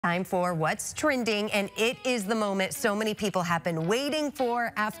Time for What's Trending, and it is the moment so many people have been waiting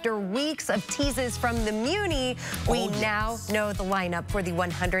for. After weeks of teases from the Muny, we now know the lineup for the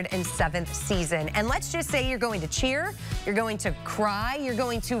 107th season. And let's just say you're going to cheer, you're going to cry, you're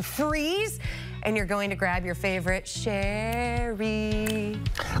going to freeze, and you're going to grab your favorite Sherry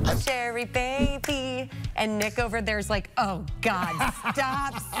baby. And Nick over there's like, oh God,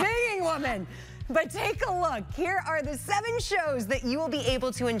 stop singing, woman. But take a look. Here are the 7 shows that you will be able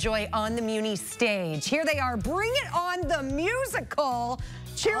to enjoy on the Muny stage. Here they are. Bring It On the Musical.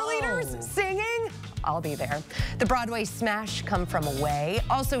 Cheerleaders singing. I'll be there. The Broadway smash Come From Away.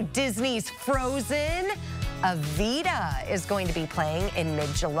 Also Disney's Frozen. Evita is going to be playing in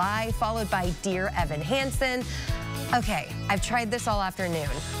mid-July, followed by Dear Evan Hansen. Okay, I've tried this all afternoon.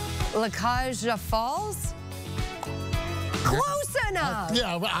 La Cage aux Folles. Close enough.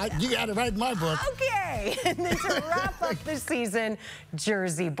 Yeah, well, you got it right in my book. Okay, and then to wrap up the season,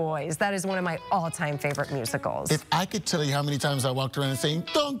 Jersey Boys. That is one of my all-time favorite musicals. If I could tell you how many times I walked around saying,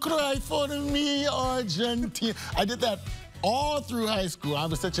 "Don't cry for me, Argentina." I did that all through high school. I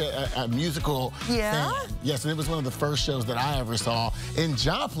was such a musical fan. Yes, and it was one of the first shows that I ever saw in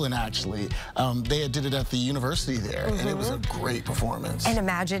Joplin, actually. They did it at the university there, and it was a great performance. And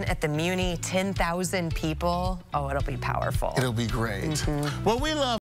imagine at the Muny, 10,000 people. Oh, it'll be powerful. It'll be great. Well, we love